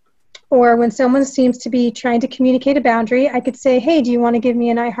wrong, or when someone seems to be trying to communicate a boundary, I could say, hey, do you want to give me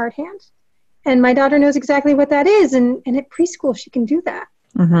an I heart hand? And my daughter knows exactly what that is, and at preschool she can do that.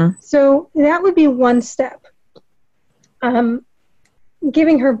 Mm-hmm. So that would be one step.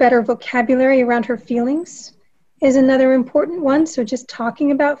 Giving her better vocabulary around her feelings is another important one. So just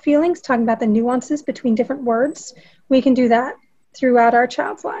talking about feelings, talking about the nuances between different words, we can do that throughout our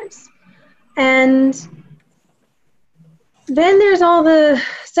child's lives. And then there's all the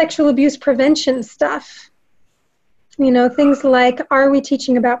sexual abuse prevention stuff. You know, things like, are we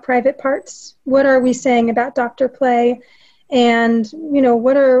teaching about private parts? What are we saying about doctor play? And, you know,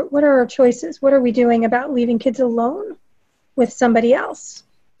 what are our choices? What are we doing about leaving kids alone with somebody else?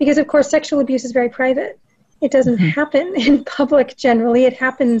 Because, of course, sexual abuse is very private. It doesn't happen in public generally. It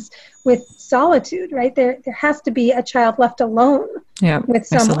happens with solitude, right? There has to be a child left alone with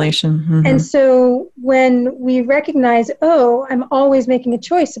someone. Isolation. Mm-hmm. And so when we recognize, oh, I'm always making a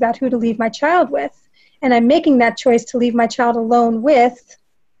choice about who to leave my child with, and I'm making that choice to leave my child alone with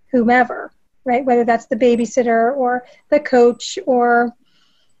whomever, right? Whether that's the babysitter or the coach or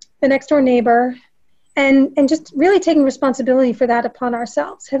the next door neighbor, and just really taking responsibility for that upon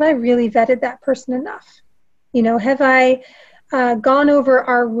ourselves. Have I really vetted that person enough? You know, have I gone over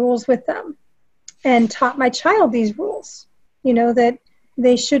our rules with them and taught my child these rules? You know, that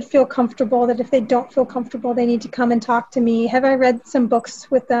they should feel comfortable, that if they don't feel comfortable, they need to come and talk to me. Have I read some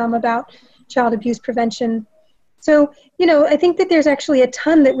books with them about child abuse prevention? So, you know, I think that there's actually a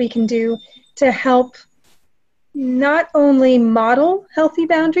ton that we can do to help not only model healthy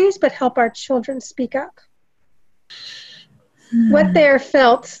boundaries, but help our children speak up. What there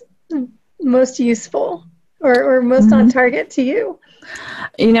felt most useful or most on target to you?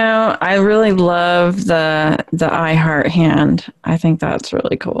 You know, I really love the I heart hand. I think that's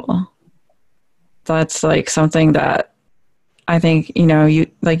really cool. That's like something that I think, you know, you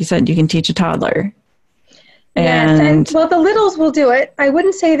like you said, you can teach a toddler. And well, the littles will do it. I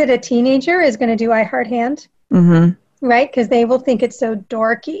wouldn't say that a teenager is going to do I heart hand, right? Because they will think it's so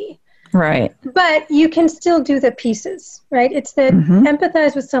dorky. Right. But you can still do the pieces, right? It's that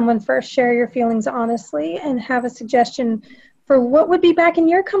empathize with someone first, share your feelings honestly, and have a suggestion for what would be back in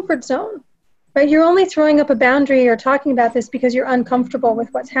your comfort zone, right? You're only throwing up a boundary or talking about this because you're uncomfortable with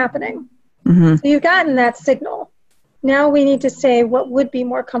what's happening. So you've gotten that signal. Now we need to say what would be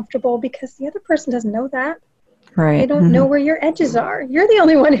more comfortable, because the other person doesn't know that. Right. They don't know where your edges are. You're the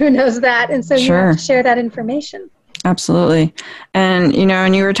only one who knows that. And so you have to share that information. Absolutely. And, you know,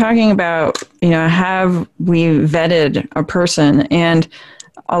 and you were talking about, you know, have we vetted a person? And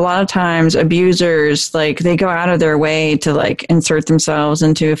a lot of times abusers, like, they go out of their way to, like, insert themselves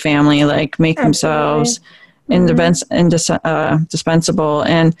into a family, like, make themselves indispensable.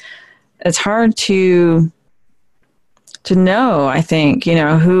 And it's hard to know, I think, you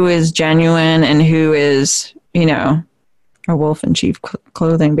know, who is genuine and who is, you know, a wolf in sheep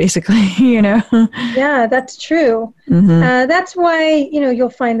clothing, basically, you know? Yeah, that's true. That's why, you know, you'll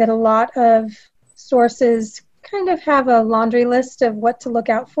find that a lot of sources kind of have a laundry list of what to look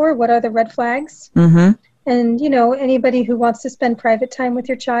out for. What are the red flags? And, you know, anybody who wants to spend private time with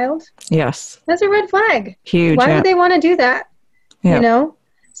your child. Yes. That's a red flag. Huge. Why would they want to do that? You know?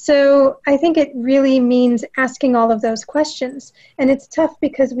 So I think it really means asking all of those questions. And it's tough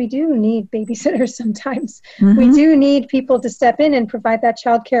because we do need babysitters sometimes. We do need people to step in and provide that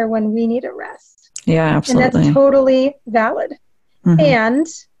childcare when we need a rest. Yeah, absolutely. And that's totally valid. And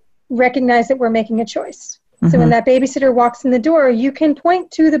recognize that we're making a choice. So when that babysitter walks in the door, you can point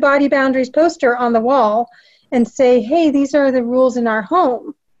to the body boundaries poster on the wall and say, hey, these are the rules in our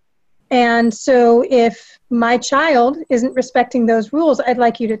home. And so if my child isn't respecting those rules, I'd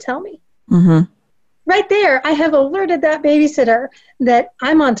like you to tell me. Right there, I have alerted that babysitter that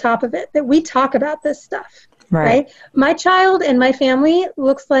I'm on top of it, that we talk about this stuff. right? My child and my family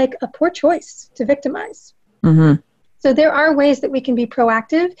looks like a poor choice to victimize. Mm-hmm. So there are ways that we can be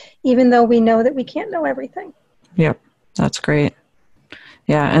proactive, even though we know that we can't know everything. Yep, that's great.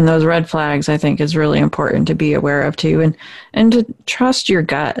 Yeah, and those red flags, I think, is really important to be aware of too, and to trust your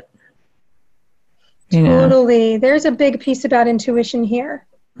gut. Totally. There's a big piece about intuition here.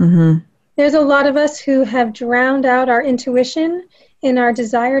 Mm-hmm. There's a lot of us who have drowned out our intuition in our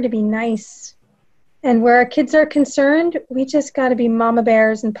desire to be nice. And where our kids are concerned, we just got to be mama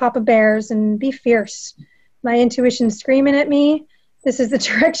bears and papa bears and be fierce. My intuition's screaming at me. This is the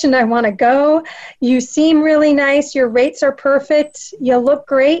direction I want to go. You seem really nice. Your rates are perfect. You look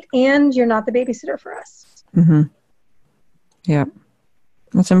great. And you're not the babysitter for us. Mm-hmm. Yep.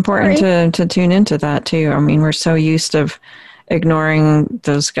 It's important to tune into that too. I mean, we're so used to ignoring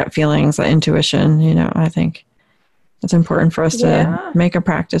those gut feelings, the intuition, I think it's important for us to make a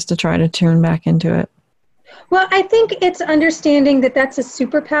practice to try to tune back into it. Well, I think it's understanding that that's a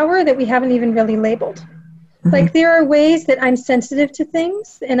superpower that we haven't even really labeled. Mm-hmm. Like there are ways that I'm sensitive to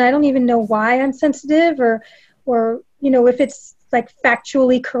things and I don't even know why I'm sensitive or if it's like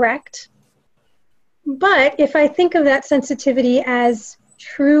factually correct. But if I think of that sensitivity as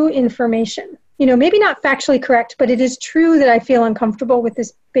true information, maybe not factually correct, but it is true that I feel uncomfortable with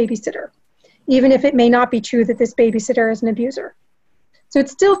this babysitter, even if it may not be true that this babysitter is an abuser. So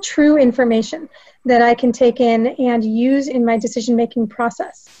it's still true information that I can take in and use in my decision-making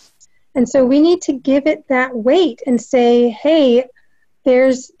process. And so we need to give it that weight and say, hey,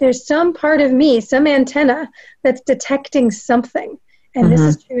 there's some part of me, some antenna that's detecting something. And this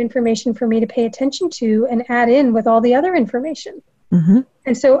is true information for me to pay attention to and add in with all the other information. Mm-hmm.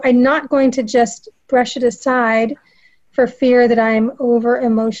 And so I'm not going to just brush it aside for fear that I'm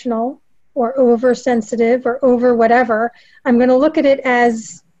over-emotional or oversensitive or over whatever. I'm going to look at it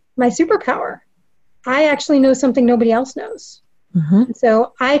as my superpower. I actually know something nobody else knows. Mm-hmm. And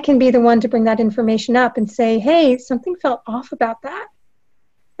so I can be the one to bring that information up and say, hey, something felt off about that.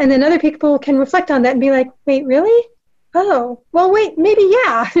 And then other people can reflect on that and be like, wait, really? Oh, well, wait, maybe,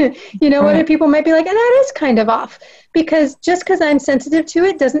 yeah. Other people might be like, and that is kind of off. Because just because I'm sensitive to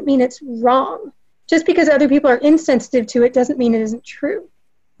it doesn't mean it's wrong. Just because other people are insensitive to it doesn't mean it isn't true.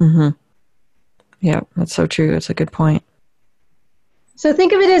 Mm-hmm. Yeah, that's so true. It's a good point. So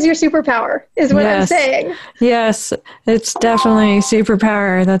think of it as your superpower, is what I'm saying. Yes, it's definitely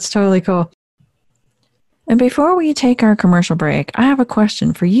superpower. That's totally cool. And before we take our commercial break, I have a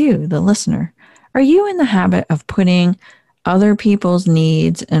question for you, the listener. Are you in the habit of putting other people's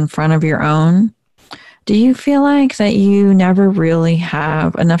needs in front of your own? Do you feel like that you never really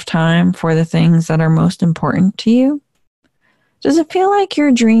have enough time for the things that are most important to you? Does it feel like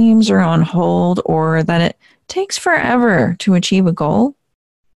your dreams are on hold or that it takes forever to achieve a goal?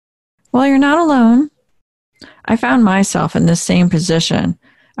 Well, you're not alone. I found myself in this same position.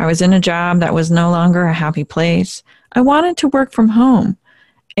 I was in a job that was no longer a happy place. I wanted to work from home.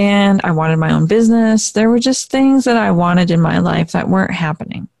 And I wanted my own business. There were just things that I wanted in my life that weren't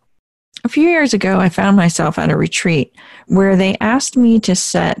happening. A few years ago, I found myself at a retreat where they asked me to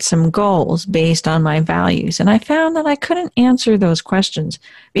set some goals based on my values. And I found that I couldn't answer those questions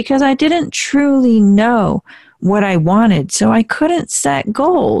because I didn't truly know what I wanted. So I couldn't set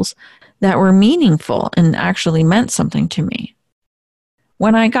goals that were meaningful and actually meant something to me.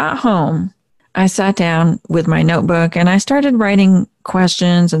 When I got home, I sat down with my notebook and I started writing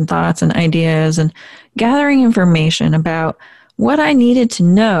questions and thoughts and ideas and gathering information about what I needed to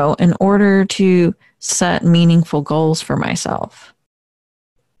know in order to set meaningful goals for myself.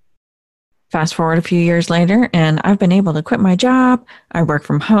 Fast forward a few years later, and I've been able to quit my job. I work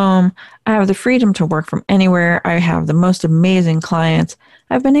from home. I have the freedom to work from anywhere. I have the most amazing clients.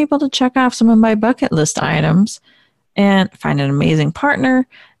 I've been able to check off some of my bucket list items and find an amazing partner,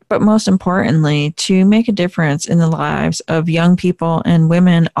 but most importantly, to make a difference in the lives of young people and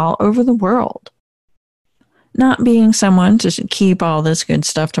women all over the world. Not being someone to keep all this good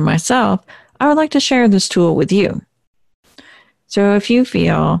stuff to myself, I would like to share this tool with you. So if you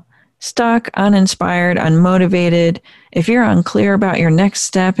feel stuck, uninspired, unmotivated, if you're unclear about your next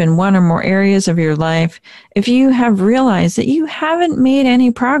step in one or more areas of your life, if you have realized that you haven't made any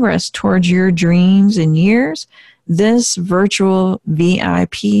progress towards your dreams in years, this virtual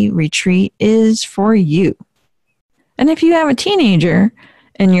VIP retreat is for you. And if you have a teenager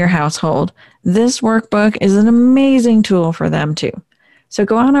in your household, this workbook is an amazing tool for them too. So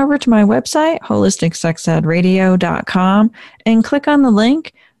go on over to my website, holisticsexedradio.com, and click on the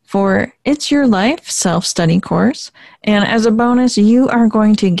link for It's Your Life self-study course. And as a bonus, you are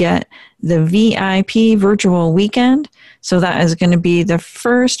going to get the VIP virtual weekend. So that is going to be the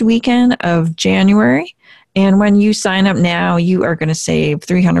first weekend of January. And when you sign up now, you are going to save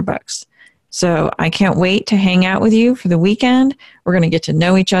 $300. So I can't wait to hang out with you for the weekend. We're going to get to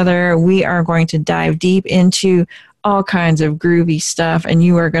know each other. We are going to dive deep into all kinds of groovy stuff, and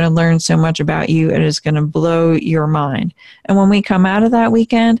you are going to learn so much about you. It is going to blow your mind. And when we come out of that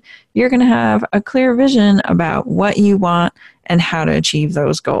weekend, you're going to have a clear vision about what you want and how to achieve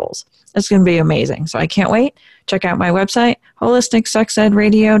those goals. It's going to be amazing. So I can't wait. Check out my website,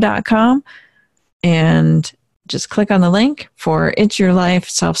 holisticsexedradio.com, and just click on the link for It's Your Life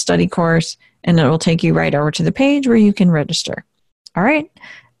self-study course, and it will take you right over to the page where you can register. All right.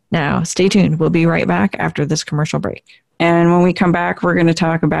 Now, stay tuned. We'll be right back after this commercial break. And when we come back, we're going to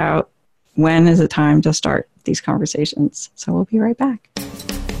talk about when is it time to start these conversations. So we'll be right back.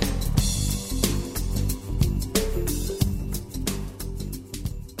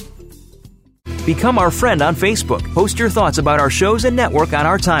 Become our friend on Facebook. Post your thoughts about our shows and network on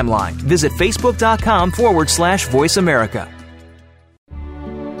our timeline. Visit facebook.com/Voice America.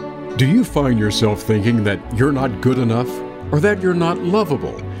 Do you find yourself thinking that you're not good enough or that you're not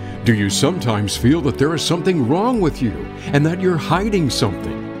lovable? Do you sometimes feel that there is something wrong with you and that you're hiding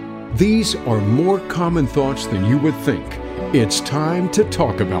something? These are more common thoughts than you would think. It's time to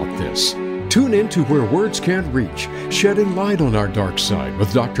talk about this. Tune in to Where Words Can't Reach, shedding light on our dark side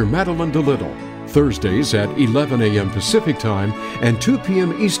with Dr. Madeline DeLittle, Thursdays at 11 a.m. Pacific Time and 2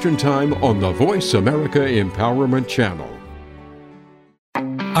 p.m. Eastern Time on the Voice America Empowerment Channel.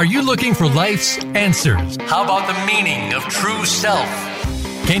 Are you looking for life's answers? How about the meaning of true self?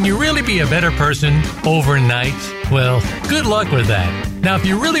 Can you really be a better person overnight? Well, good luck with that. Now, if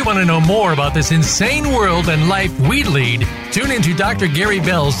you really want to know more about this insane world and life we lead, tune into Dr. Gary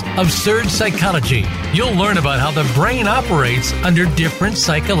Bell's Absurd Psychology. You'll learn about how the brain operates under different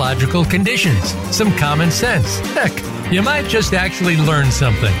psychological conditions. Some common sense. Heck, you might just actually learn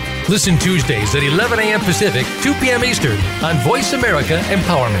something. Listen Tuesdays at 11 a.m. Pacific, 2 p.m. Eastern on Voice America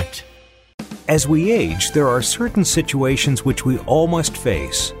Empowerment. As we age, there are certain situations which we all must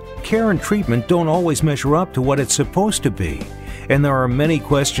face. Care and treatment don't always measure up to what it's supposed to be, and there are many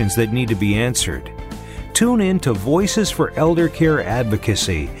questions that need to be answered. Tune in to Voices for Elder Care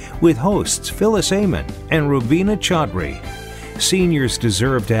Advocacy with hosts Phyllis Amon and Rubina Chaudhry. Seniors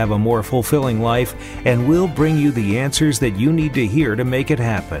deserve to have a more fulfilling life, and we'll bring you the answers that you need to hear to make it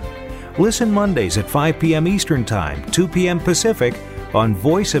happen. Listen Mondays at 5 p.m. Eastern Time, 2 p.m. Pacific, on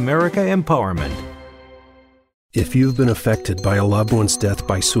Voice America Empowerment. If you've been affected by a loved one's death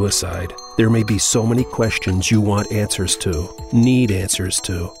by suicide, there may be so many questions you want answers to, need answers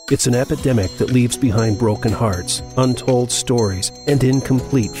to. It's an epidemic that leaves behind broken hearts, untold stories, and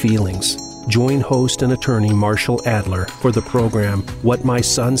incomplete feelings. Join host and attorney Marshall Adler for the program, What My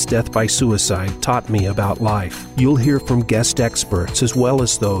Son's Death by Suicide Taught Me About Life. You'll hear from guest experts as well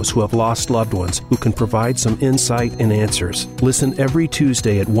as those who have lost loved ones who can provide some insight and answers. Listen every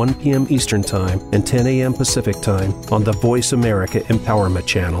Tuesday at 1 p.m. Eastern Time and 10 a.m. Pacific Time on the Voice America Empowerment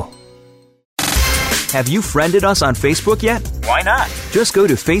Channel. Have you friended us on Facebook yet? Why not? Just go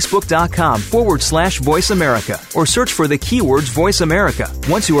to facebook.com/Voice America or search for the keywords Voice America.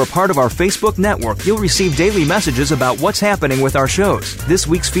 Once you are part of our Facebook network, you'll receive daily messages about what's happening with our shows, this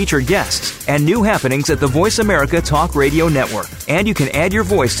week's featured guests, and new happenings at the Voice America Talk Radio Network. And you can add your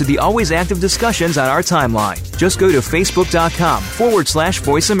voice to the always active discussions on our timeline. Just go to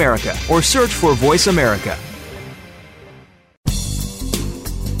facebook.com/Voice America or search for Voice America.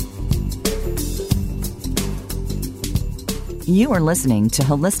 You are listening to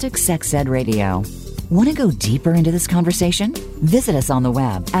Holistic Sex Ed Radio. Want to go deeper into this conversation? Visit us on the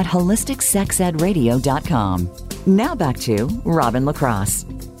web at holisticsexedradio.com. Now back to Robin LaCrosse.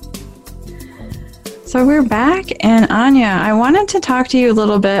 So we're back, and Anya, I wanted to talk to you a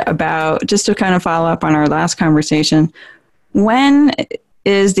little bit about, just to kind of follow up on our last conversation, when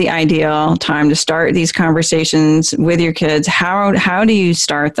is the ideal time to start these conversations with your kids? How do you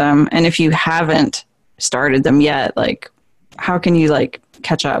start them? And if you haven't started them yet, how can you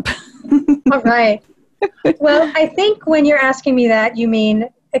catch up? All right. Well, I think when you're asking me that, you mean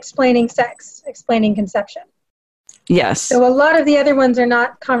explaining sex, explaining conception. Yes. So a lot of the other ones are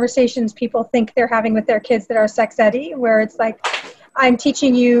not conversations people think they're having with their kids that are sex ed-y, where it's like, I'm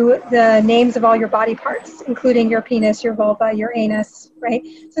teaching you the names of all your body parts, including your penis, your vulva, your anus, right?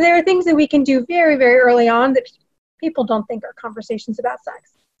 So there are things that we can do very, very early on that people don't think are conversations about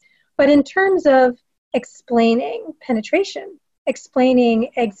sex. But in terms of explaining penetration, explaining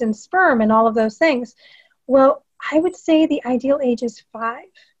eggs and sperm and all of those things, well, I would say the ideal age is 5.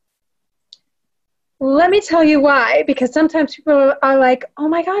 Let me tell you why, because sometimes people are like, oh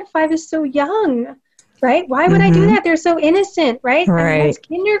my God, 5 is so young, right? Why would I do that? They're so innocent, right? Right. I mean, that's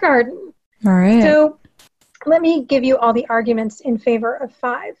kindergarten. All right. So let me give you all the arguments in favor of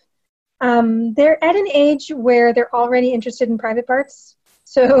 5. They're at an age where they're already interested in private parts.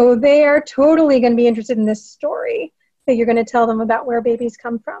 So they are totally going to be interested in this story that you're going to tell them about where babies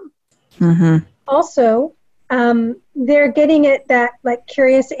come from. Mm-hmm. Also, they're getting at that like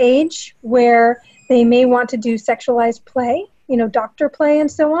curious age where they may want to do sexualized play, doctor play and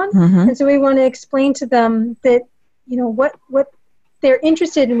so on. Mm-hmm. And so we want to explain to them that, what they're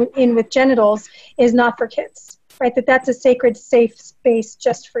interested in with genitals is not for kids, right? That's a sacred, safe space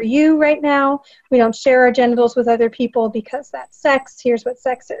just for you right now. We don't share our genitals with other people because that's sex. Here's what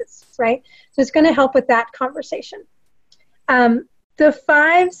sex is, right? So it's going to help with that conversation. The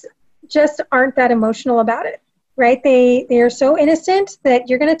 5s just aren't that emotional about it, right? They are so innocent that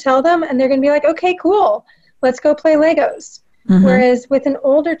you're going to tell them and they're going to be like, okay, cool, let's go play Legos. Mm-hmm. Whereas with an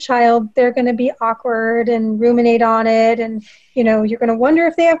older child, they're going to be awkward and ruminate on it. And, you're going to wonder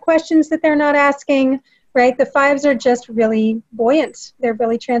if they have questions that they're not asking, right? The 5s are just really buoyant. They're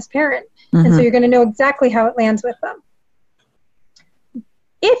really transparent. Mm-hmm. And so you're going to know exactly how it lands with them.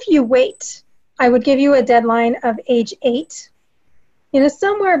 If you wait, I would give you a deadline of age 8.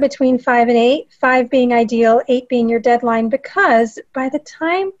 Somewhere between 5 and 8, 5 being ideal, 8 being your deadline, because by the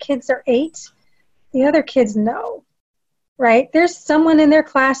time kids are 8, the other kids know, right? There's someone in their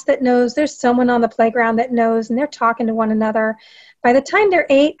class that knows, there's someone on the playground that knows, and they're talking to one another. By the time they're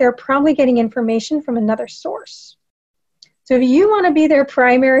 8, they're probably getting information from another source. So if you want to be their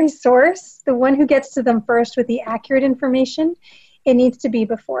primary source, the one who gets to them first with the accurate information, it needs to be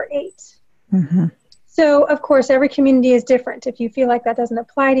before 8. Mm-hmm. So, of course, every community is different. If you feel like that doesn't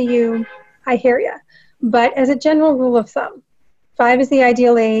apply to you, I hear you. But as a general rule of thumb, 5 is the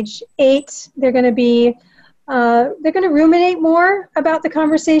ideal age. 8, they're going to ruminate more about the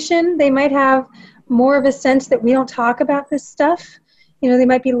conversation. They might have more of a sense that we don't talk about this stuff. They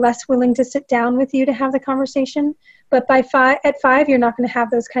might be less willing to sit down with you to have the conversation. But at 5, you're not going to have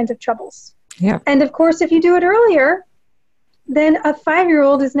those kinds of troubles. Yeah. And, of course, if you do it earlier, then a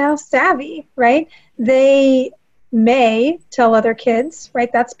 5-year-old is now savvy, right? They may tell other kids,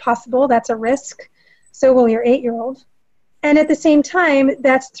 right? That's possible. That's a risk. So will your 8-year-old. And at the same time,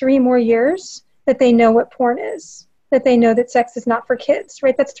 that's 3 more years that they know what porn is, that they know that sex is not for kids,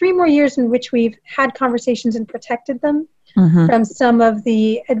 right? That's 3 more years in which we've had conversations and protected them mm-hmm. from some of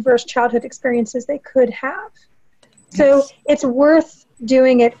the adverse childhood experiences they could have. Yes. So it's worth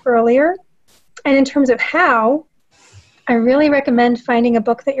doing it earlier. And in terms of how, I really recommend finding a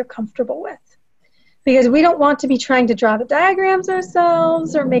book that you're comfortable with, because we don't want to be trying to draw the diagrams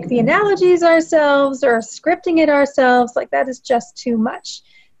ourselves or make the analogies ourselves or scripting it ourselves. Like, that is just too much.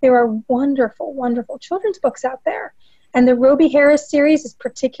 There are wonderful, wonderful children's books out there. And the Roby Harris series is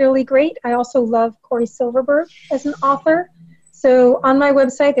particularly great. I also love Corey Silverberg as an author. So on my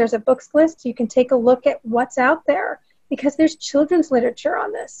website, there's a books list. You can take a look at what's out there, because there's children's literature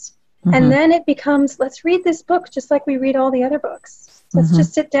on this. Mm-hmm. And then it becomes, let's read this book just like we read all the other books. Let's mm-hmm.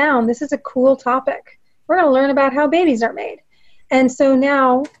 just sit down. This is a cool topic. We're going to learn about how babies are made. And so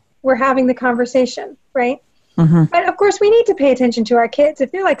now we're having the conversation, right? Mm-hmm. But of course, we need to pay attention to our kids.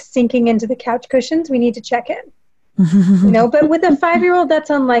 If they're like sinking into the couch cushions, we need to check in. But with a 5-year-old, that's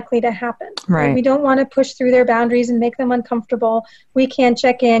unlikely to happen. Right. We don't want to push through their boundaries and make them uncomfortable. We can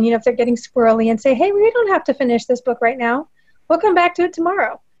check in, if they're getting squirrely, and say, hey, we don't have to finish this book right now. We'll come back to it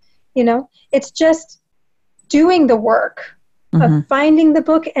tomorrow. It's just doing the work mm-hmm. of finding the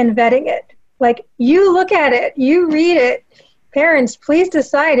book and vetting it. Like, you look at it, you read it. Parents, please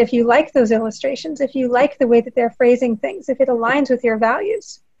decide if you like those illustrations, if you like the way that they're phrasing things, if it aligns with your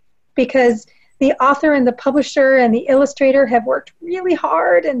values. Because the author and the publisher and the illustrator have worked really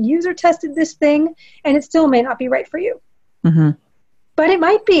hard and user tested this thing, and it still may not be right for you. Mm-hmm. But it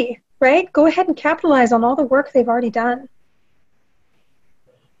might be, right? Go ahead and capitalize on all the work they've already done.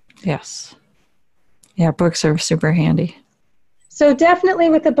 Yes. Yeah, books are super handy. So definitely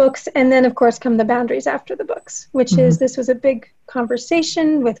with the books, and then of course come the boundaries after the books, which mm-hmm. is, this was a big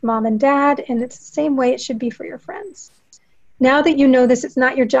conversation with mom and dad, and it's the same way it should be for your friends. Now that you know this, it's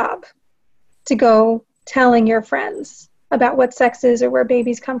not your job to go telling your friends about what sex is or where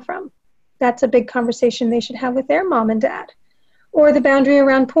babies come from. That's a big conversation they should have with their mom and dad. Or the boundary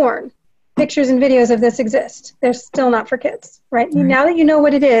around porn. Pictures and videos of this exist. They're still not for kids, right? Mm-hmm. Now that you know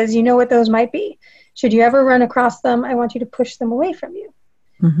what it is, you know what those might be. Should you ever run across them, I want you to push them away from you.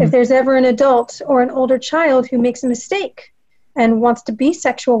 Mm-hmm. If there's ever an adult or an older child who makes a mistake and wants to be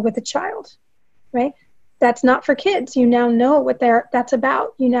sexual with a child, right? That's not for kids. You now know what that's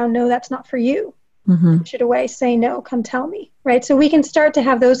about. You now know that's not for you. Mm-hmm. Push it away. Say no. Come tell me, right? So we can start to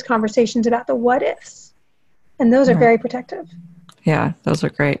have those conversations about the what ifs. And those are very protective. Yeah, those are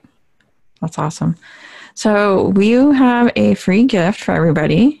great. That's awesome. So you have a free gift for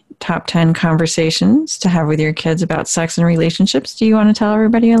everybody. Top 10 conversations to have with your kids about sex and relationships. Do you want to tell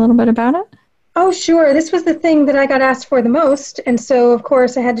everybody a little bit about it? Oh, sure. This was the thing that I got asked for the most. And so, of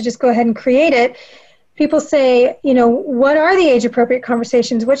course, I had to just go ahead and create it. People say, what are the age-appropriate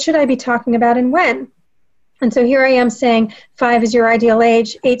conversations? What should I be talking about and when? And so here I am saying 5 is your ideal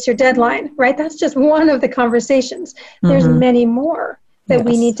age, 8's your deadline, right? That's just one of the conversations. There's many more that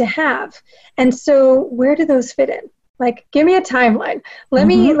we need to have. And so where do those fit in? Like, give me a timeline. Let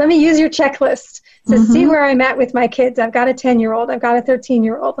me use your checklist to see where I'm at with my kids. I've got a 10-year-old. I've got a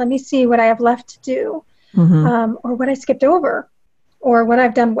 13-year-old. Let me see what I have left to do, or what I skipped over, or what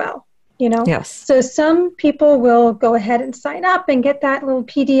I've done well. Yes. So some people will go ahead and sign up and get that little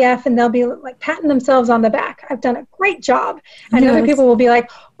PDF, and they'll be like patting themselves on the back. I've done a great job. And other people will be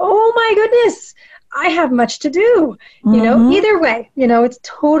like, oh my goodness, I have much to do. Either way, it's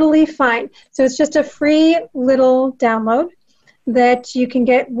totally fine. So it's just a free little download that you can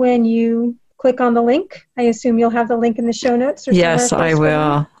get when you click on the link. I assume you'll have the link in the show notes. Or yes, I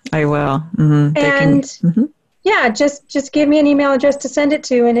will. I will. And yeah, just give me an email address to send it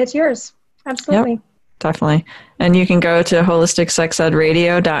to, and it's yours. Absolutely. Yep, definitely. And you can go to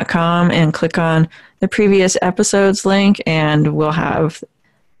holisticsexedradio.com and click on the previous episodes link, and we'll have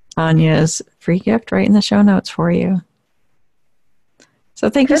Anya's free gift right in the show notes for you. So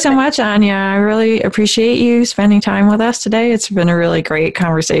thank you so much, Anya. I really appreciate you spending time with us today. It's been a really great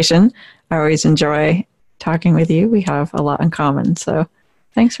conversation. I always enjoy talking with you. We have a lot in common. So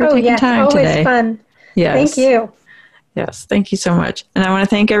thanks for taking time today. Always fun. Yes. Thank you. Yes, thank you so much. And I want to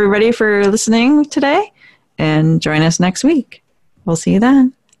thank everybody for listening today, and join us next week. We'll see you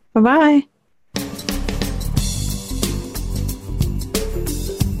then. Bye-bye.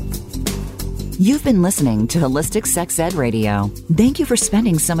 You've been listening to Holistic Sex Ed Radio. Thank you for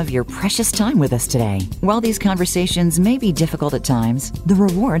spending some of your precious time with us today. While these conversations may be difficult at times, the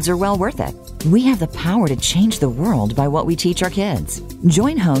rewards are well worth it. We have the power to change the world by what we teach our kids.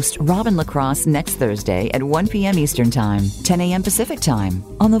 Join host Robin LaCrosse next Thursday at 1 p.m. Eastern Time, 10 a.m. Pacific Time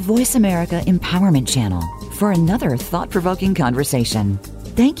on the Voice America Empowerment Channel for another thought-provoking conversation.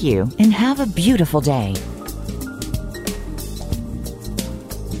 Thank you and have a beautiful day.